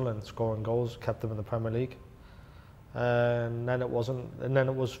 At Sunderland, scoring goals, kept them in the Premier League. And then it was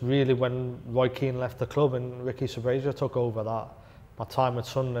really when Roy Keane left the club and Ricky Sabrasia took over that my time at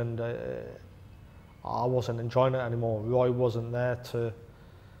Sunderland. I wasn't enjoying it anymore. Roy wasn't there to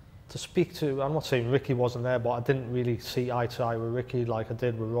speak to. I'm not saying Ricky wasn't there, but I didn't really see eye to eye with Ricky like I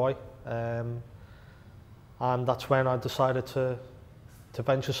did with Roy. And that's when I decided to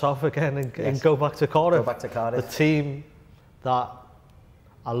venture south again and go back to Cardiff. Go back to Cardiff. The team that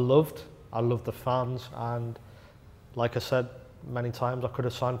I loved the fans, and like I said many times, I could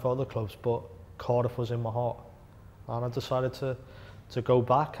have signed for other clubs, but Cardiff was in my heart, and I decided to go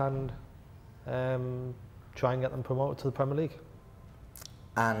back and try and get them promoted to the Premier League.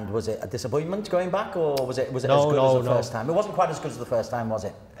 And was it a disappointment going back, or was it as good as the first time? It wasn't quite as good as the first time, was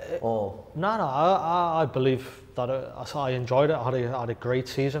it? Or no, I believe that I enjoyed it. I had a great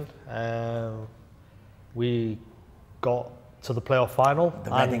season. We got to the playoff final.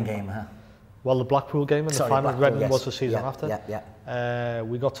 The Reading game, huh? Well, the Blackpool game in the final. Reading was the season after. Yeah.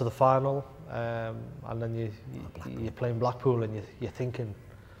 We got to the final, and then you're playing Blackpool, and you're thinking,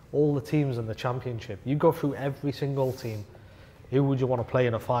 all the teams in the Championship. You go through every single team. Who would you want to play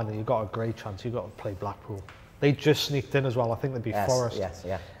in a final? You've got a great chance. You've got to play Blackpool. They just sneaked in as well. I think they'd be Forest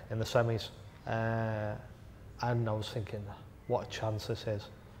in the semis. And I was thinking, what a chance this is.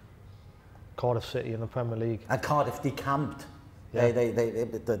 Cardiff City in the Premier League. And Cardiff decamped. Yeah.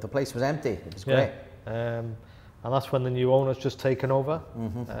 The place was empty. It was great. And that's when the new owner's just taken over.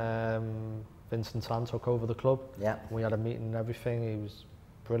 Vincent Tan took over the club. Yeah. We had a meeting and everything. He was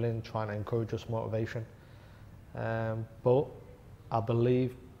brilliant, trying to encourage us, motivation. But I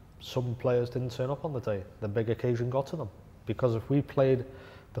believe some players didn't turn up on the day. The big occasion got to them, because if we played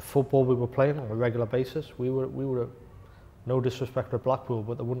the football we were playing on a regular basis, we would have, no disrespect to Blackpool,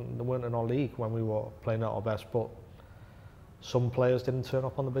 but they weren't in our league when we were playing at our best. But some players didn't turn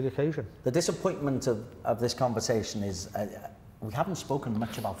up on the big occasion. The disappointment of this conversation is we haven't spoken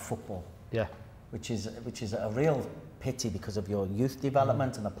much about football. Yeah. Which is a real pity, because of your youth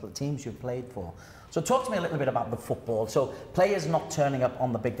development and the teams you've played for. So talk to me a little bit about the football. So players not turning up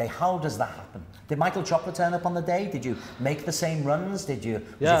on the big day, how does that happen? Did Michael Chopra turn up on the day? Did you make the same runs? Was your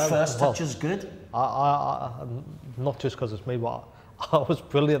first touches good? I not just because it's me, but I was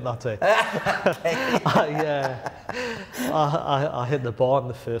brilliant that day. I hit the bar in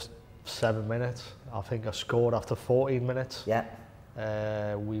the first 7 minutes. I think I scored after 14 minutes. Yeah.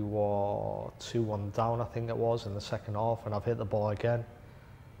 We were 2-1 down, I think it was, in the second half, and I've hit the ball again.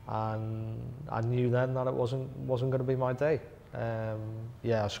 And I knew then that it wasn't going to be my day.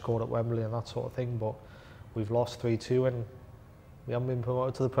 I scored at Wembley and that sort of thing, but we've lost 3-2 and we haven't been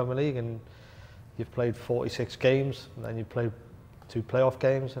promoted to the Premier League. And you've played 46 games, and then you've played 2 playoff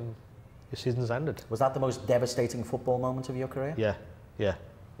games, and your season's ended. Was that the most devastating football moment of your career? Yeah.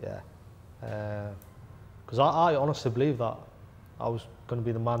 Because I honestly believe that I was going to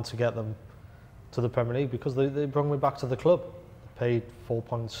be the man to get them to the Premier League, because they brought me back to the club. Paid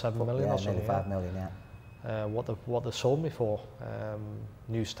 4.7 million or something. 5 million, yeah. What they sold me for.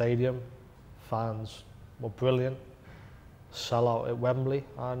 New stadium, fans were brilliant. Sell out at Wembley,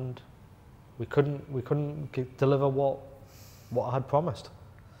 and we couldn't deliver what I had promised.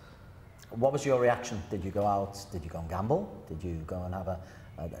 What was your reaction? Did you go out? Did you go and gamble? Did you go and have a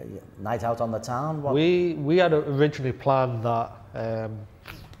night out on the town? We had originally planned that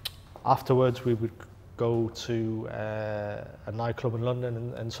afterwards we would go to a nightclub in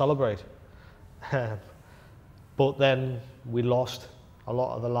London and celebrate. But then we lost. A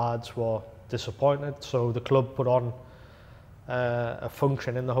lot of the lads were disappointed, so the club put on a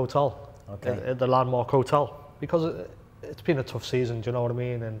function in the hotel, at the Landmark Hotel, because it's been a tough season, do you know what I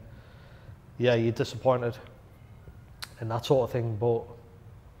mean? And yeah, you're disappointed and that sort of thing, but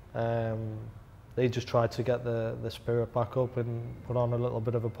they just tried to get the spirit back up and put on a little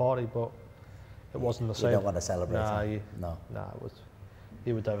bit of a party, but it wasn't the same. You don't want to celebrate? No,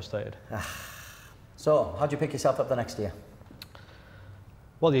 you were devastated. So, how do you pick yourself up the next year?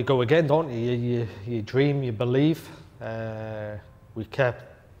 Well, you go again, don't you? You dream, you believe. We kept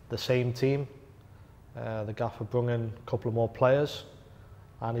the same team. The gaffer brought in a couple of more players.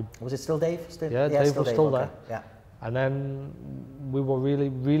 And was it still Dave? Dave was still there. Yeah. And then we were really,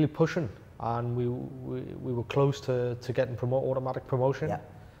 really pushing, and we were close to getting automatic promotion. Yeah.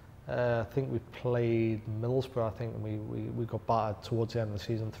 I think we played Middlesbrough, I think, and we got battered towards the end of the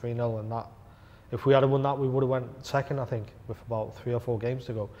season 3-0, and that, if we had won that, we would have went second, I think, with about 3 or 4 games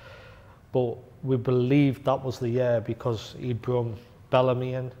to go. But we believed that was the year because he brung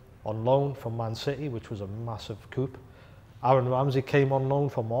Bellamy in on loan from Man City, which was a massive coup. Aaron Ramsey came on loan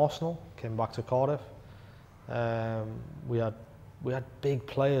from Arsenal, came back to Cardiff. We had big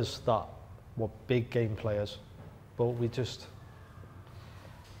players that were big game players, but we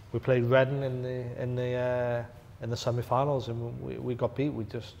played Reading in the semi-finals, and we got beat. It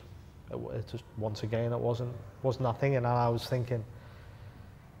just once again it wasn't that thing, and I was thinking,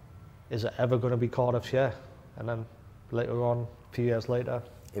 is it ever going to be Cardiff's year? And then later on, a few years later,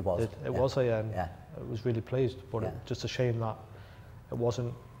 it was a year, and I was really pleased. But it's just a shame that it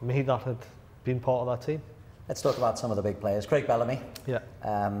wasn't me that had been part of that team. Let's talk about some of the big players. Craig Bellamy. Yeah.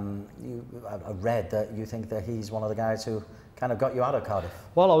 I read that you think that he's one of the guys who kind of got you out of Cardiff.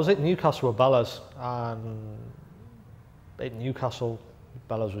 Well, I was at Newcastle with Bellas, and at Newcastle,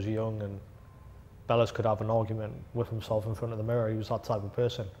 Bellas was young, and Bellas could have an argument with himself in front of the mirror. He was that type of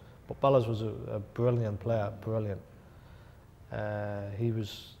person. But Bellas was a brilliant player, brilliant. He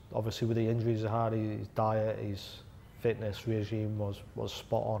was, obviously with the injuries he had, his diet, his fitness regime was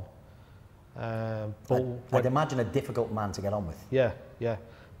spot on. But I'd imagine a difficult man to get on with. Yeah.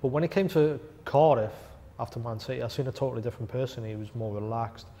 But when he came to Cardiff after Man City, I seen a totally different person. He was more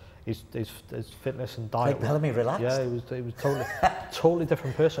relaxed. His fitness and diet. Craig Bellamy relaxed? Yeah, he was totally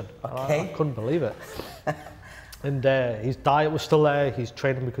differed person. Okay. I couldn't believe it. And his diet was still there. He's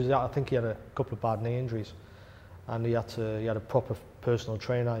training because I think he had a couple of bad knee injuries, and he had a proper personal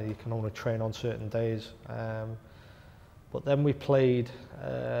trainer. He can only train on certain days. But then we played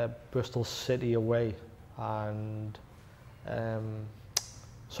Bristol City away, and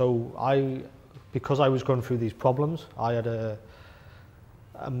so because I was going through these problems, I had a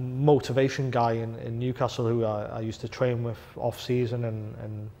motivation guy in Newcastle who I used to train with off season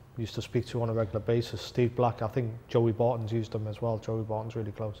and used to speak to on a regular basis. Steve Black, I think Joey Barton's used him as well. Joey Barton's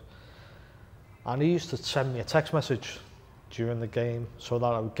really close. And he used to send me a text message during the game so that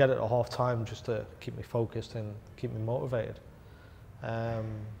I would get it at half time just to keep me focused and keep me motivated.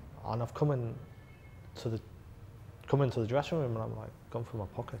 And I've come into the dressing room and I'm like, gone through my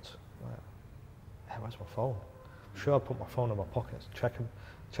pockets. Like, hey, where's my phone? I'm sure I put my phone in my pockets,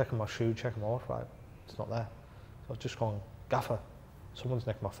 checking my shoe, checking my watch, right? It's not there. So I've just gone, Gaffer, someone's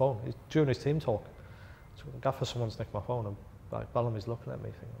nicked my phone. He's during his team talk. So Gaffer, someone's nicked my phone, and like, Bellamy's looking at me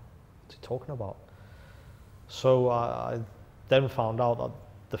thinking, what's he talking about? So I then found out that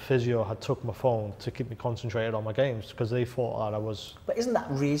the physio had took my phone to keep me concentrated on my games because they thought that I was... But isn't that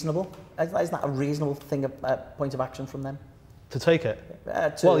reasonable? Isn't that a reasonable thing, point of action from them? To take it?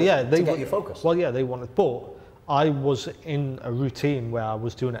 To get you focused? Well, yeah, they wanted... But I was in a routine where I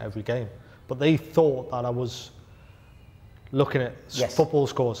was doing it every game. But they thought that I was looking at football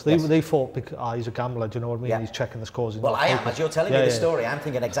scores. They thought, he's a gambler, do you know what I mean? Yeah. He's checking the scores. Well, I am. As you're telling me the story, I'm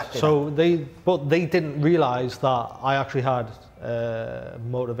thinking exactly that. But they didn't realise that I actually had a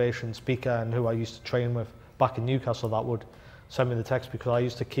motivation speaker and who I used to train with back in Newcastle that would send me the text because I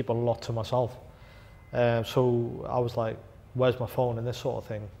used to keep a lot to myself. So I was like, where's my phone and this sort of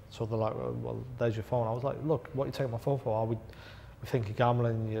thing. So they're like, well, there's your phone. I was like, look, what are you taking my phone for? We think you're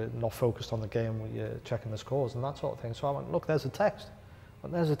gambling, you're not focused on the game, you're checking the scores and that sort of thing. So I went, look, there's a text.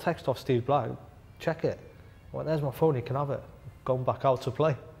 And there's a text off Steve Black, check it. I went, there's my phone, you can have it. Going back out to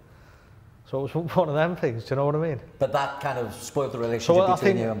play. So it was one of them things, do you know what I mean? But that kind of spoiled the relationship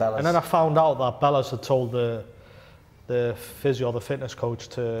between you and Bellas. And then I found out that Bellas had told the physio, the fitness coach,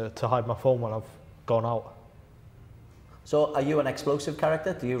 to hide my phone when I've gone out. So are you an explosive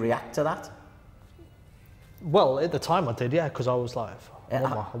character? Do you react to that? Well, at the time I did, yeah, because I was like, I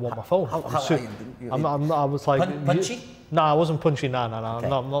want my phone. I was like... Punchy? No, I wasn't punchy, no, okay.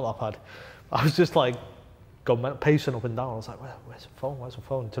 I'm not that bad. I was just like, pacing up and down. I was like, where's the phone, where's the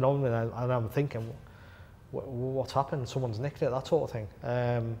phone? Do you know what I mean? And I'm thinking, what's happened? Someone's nicked it, that sort of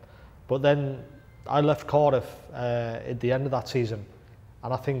thing. But then I left Cardiff at the end of that season,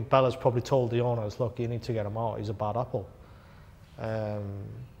 and I think Bella's probably told the owners, look, you need to get him out, he's a bad apple.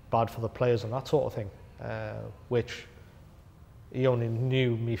 Bad for the players and that sort of thing. Which he only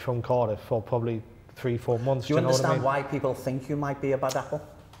knew me from Cardiff for probably 3-4 months. Do you understand what I mean? why people think you might be a bad apple?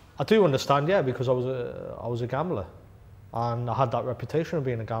 I do understand, yeah, because I was a gambler, and I had that reputation of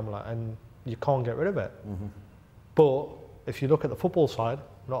being a gambler, and you can't get rid of it. Mm-hmm. But if you look at the football side,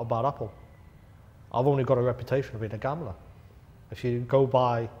 not a bad apple. I've only got a reputation of being a gambler. If you go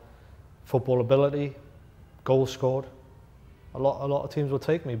by football ability, goals scored, a lot of teams will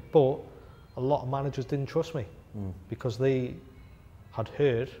take me, but a lot of managers didn't trust me because they had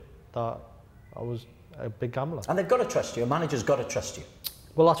heard that I was a big gambler. And they've got to trust you. A manager's got to trust you.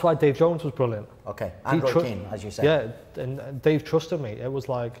 Well, that's why Dave Jones was brilliant. Okay, and Roy Keane, as you said. Yeah, and Dave trusted me. It was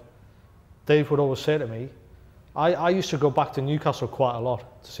like, Dave would always say to me, I used to go back to Newcastle quite a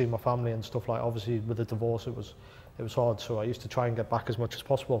lot to see my family and stuff like, obviously with the divorce it was hard, so I used to try and get back as much as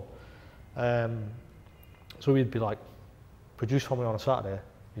possible. So he'd be like, produce for me on a Saturday,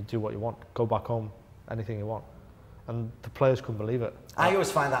 you do what you want, go back home, anything you want. And the players couldn't believe it. I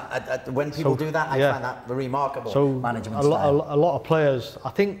always find that, when people do that, I find that a remarkable management style. A lot of players, I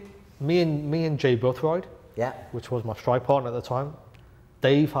think me and Jay Boothroyd, which was my strike partner at the time,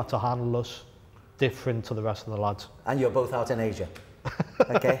 Dave had to handle us different to the rest of the lads. And you're both out in Asia.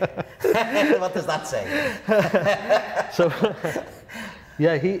 Okay. What does that say? So,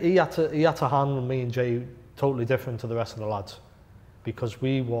 yeah, he had to handle me and Jay totally different to the rest of the lads, because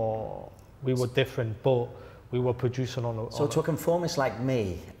we were different, but we were producing on a... So to a conformist like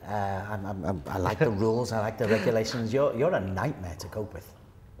me, I like the rules, I like the regulations. You're a nightmare to cope with.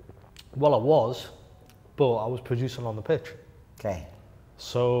 Well, I was, but I was producing on the pitch. Okay.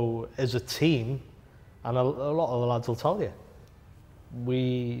 So as a team, and a lot of the lads will tell you,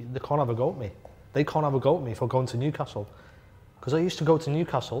 they can't have a go at me. They can't have a go at me for going to Newcastle. Because I used to go to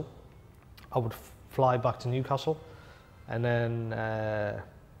Newcastle, I would fly back to Newcastle, and then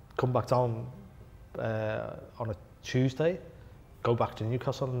come back down on a Tuesday, go back to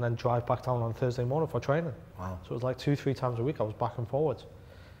Newcastle, and then drive back down on Thursday morning for training. Wow. So it was like 2-3 times a week I was back and forwards.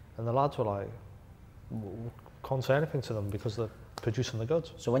 And the lads were like, can't say anything to them because they're producing the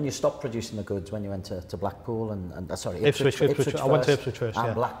goods. So when you stopped producing the goods, when you went to Blackpool and sorry, Ipswich I went to Ipswich first,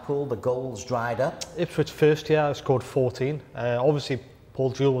 and Blackpool, the goals dried up. Ipswich first year, I scored 14. Obviously,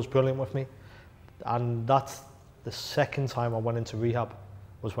 Paul Jewell was brilliant with me. And that's the second time I went into rehab,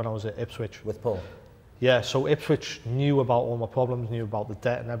 was when I was at Ipswich. With Paul? Yeah, so Ipswich knew about all my problems, knew about the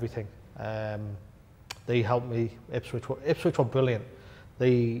debt and everything. They helped me. Ipswich were brilliant.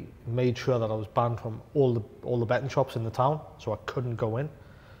 They made sure that I was banned from all the betting shops in the town, so I couldn't go in.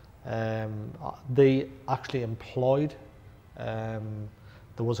 They actually employed, there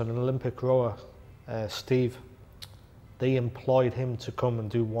was an Olympic rower, Steve. They employed him to come and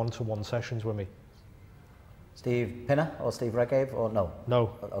do one-to-one sessions with me. Steve Pinner or Steve Redgrave or no?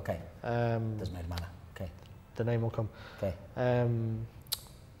 No. Okay. Doesn't matter. Okay. The name will come. Okay.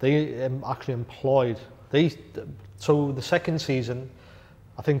 They actually employed. So the second season,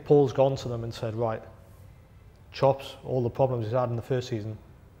 I think Paul's gone to them and said, right, Chops, all the problems he's had in the first season,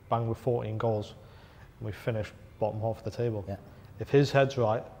 bang with 14 goals, and we finished bottom half of the table. Yeah. If his head's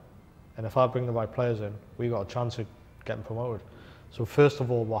right, and if I bring the right players in, we got a chance of getting promoted. So first of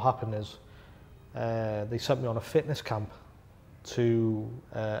all, what happened is they sent me on a fitness camp to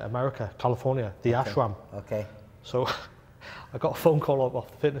America, California, the Ashram. Okay. So I got a phone call off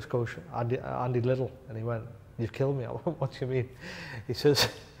the fitness coach, Andy Little, and he went, "You've killed me." I went, "What do you mean?" He says,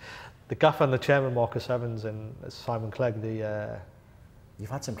 "The gaffer and the chairman, Marcus Evans and Simon Clegg, You've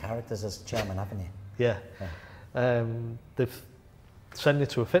had some characters as chairman, haven't you? Yeah. They've sent you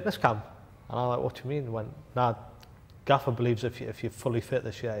to a fitness camp." And I'm like, "What do you mean?" He went, "Nah, gaffer believes if you're fully fit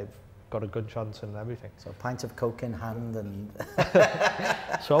this year, you've got a good chance and everything." So a pint of Coke in hand and...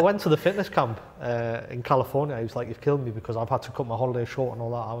 So I went to the fitness camp in California. He was like, "You've killed me because I've had to cut my holiday short and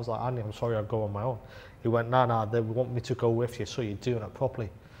all that." I was like, "Andy, I'm sorry, I'll go on my own." He went, nah, they want me to go with you, so you're doing it properly.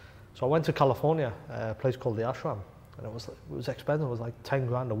 So I went to California, a place called the Ashram, and it was expensive. It was like 10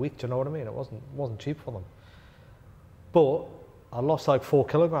 grand a week. Do you know what I mean? It wasn't cheap for them. But I lost like 4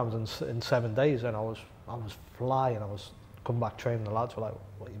 kilograms in 7 days, and I was flying. I was come back training. The lads were like,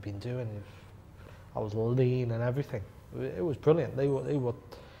 "What have you been doing?" I was lean and everything. It was brilliant.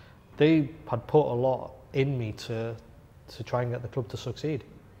 They had put a lot in me to try and get the club to succeed.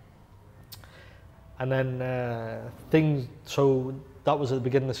 And then so that was at the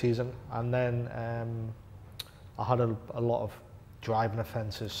beginning of the season, and then I had a lot of driving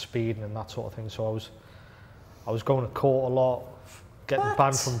offences, speeding and that sort of thing. So I was going to court a lot, getting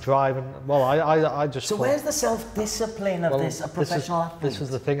banned from driving. Well, I just. So where's the self-discipline of a professional athlete? This is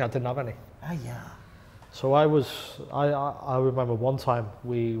the thing. I didn't have any. Ah, yeah. So I remember one time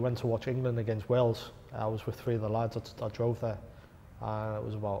we went to watch England against Wales. I was with 3 of the lads. I drove there, and it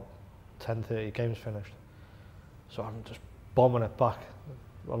was about 10:30, games finished. So I'm just bombing it back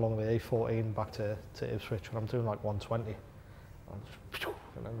along the A14 back to Ipswich, and I'm doing like 120.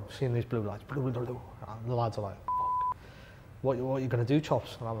 And I'm seeing these blue lights, and the lads are like, "Fuck, what are you going to do,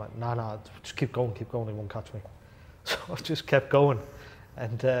 Chops?" And I'm like, nah, just keep going, they won't catch me. So I just kept going,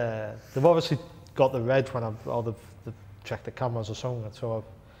 and they've obviously got the red when they've checked the cameras or something. So a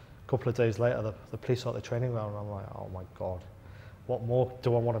couple of days later, the police are at the training ground, and I'm like, oh my God. what more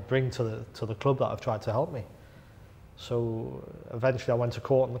do I want to bring to the club that have tried to help me? So eventually I went to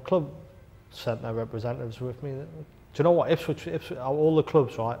court, and the club sent their representatives with me. Do you know what? Ipswich, all the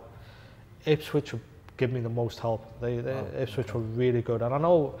clubs, right? Ipswich give me the most help. Ipswich were really good, and I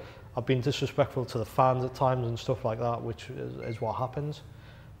know I've been disrespectful to the fans at times and stuff like that, which is what happens.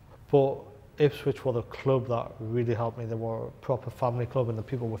 But Ipswich were the club that really helped me. They were a proper family club, and the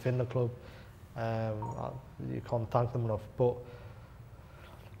people within the club, you can't thank them enough. But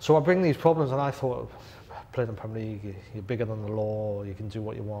so I bring these problems, and I thought, playing in Premier League, you're bigger than the law, you can do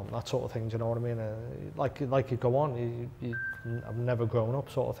what you want, that sort of thing. Do you know what I mean? Like you go on, I've never grown up,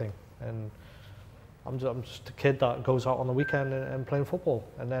 sort of thing. And I'm just a kid that goes out on the weekend and playing football.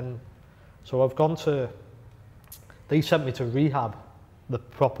 And then, so I've gone to, they sent me to rehab, the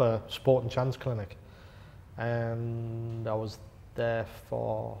proper sport and chance clinic. And I was there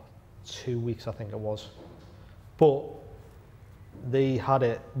for 2 weeks, I think it was. But they had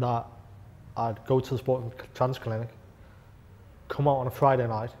it that I'd go to the sport and chance clinic, come out on a Friday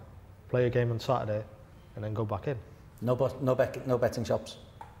night, play a game on Saturday, and then go back in. No betting shops?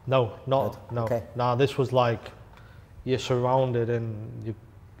 No. Okay. Nah, this was like, you're surrounded and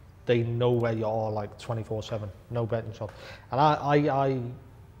they know where you are like 24/7, no betting shop. And I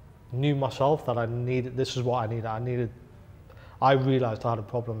knew myself that this is what I needed. I realised I had a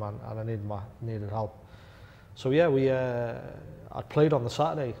problem and I needed help. So yeah, I played on the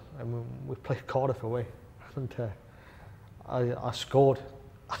Saturday and we played Cardiff away, and I scored.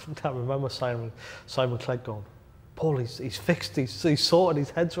 I remember Simon Clegg going, "Paul, he's fixed, he's sorted, his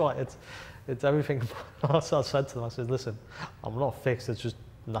head's right, it's everything." I said to them, I said, "Listen, I'm not fixed, it's just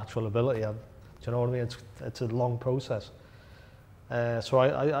natural ability. Do you know what I mean? It's a long process." So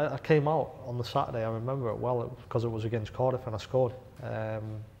I came out on the Saturday, I remember it well, because it was against Cardiff, and I scored.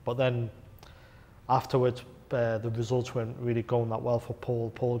 But then afterwards, the results weren't really going that well for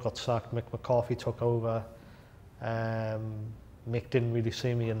Paul. Paul got sacked, Mick McCarthy took over. Mick didn't really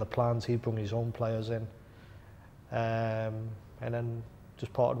see me in the plans, he brought his own players in. And then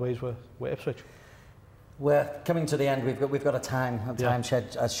just parted ways with Ipswich. We're coming to the end. We've got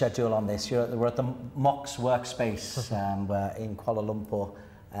a schedule on this. We're at the Mox workspace in Kuala Lumpur.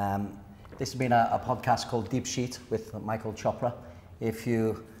 This has been a podcast called Deep Sheet with Michael Chopra. If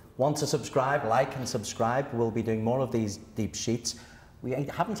you want to subscribe, like and subscribe, we'll be doing more of these deep sheets. We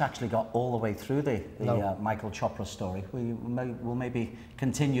haven't actually got all the way through the Michael Chopra story. We'll maybe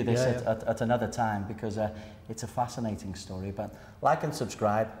continue this at another time, because it's a fascinating story. But like and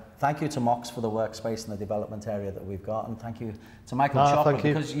subscribe. Thank you to Mox for the workspace and the development area that we've got, and thank you to Michael Chopra,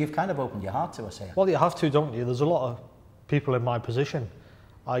 because you've kind of opened your heart to us here. Well, you have to, don't you? There's a lot of people in my position.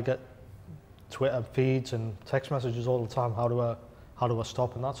 I get Twitter feeds and text messages all the time. How do I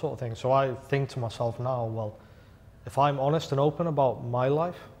stop, and that sort of thing. So I think to myself now, well, if I'm honest and open about my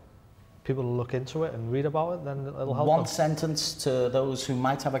life, people will look into it and read about it, then it'll help. One sentence to those who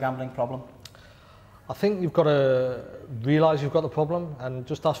might have a gambling problem? I think you've got to realise you've got the problem and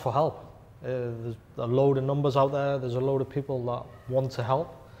just ask for help. There's a load of numbers out there, there's a load of people that want to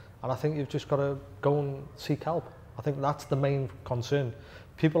help, and I think you've just got to go and seek help. I think that's the main concern.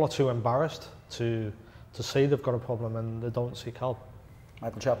 People are too embarrassed to say they've got a problem and they don't seek help.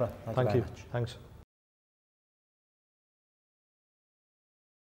 Michael Chopra, thank you very much. Thanks.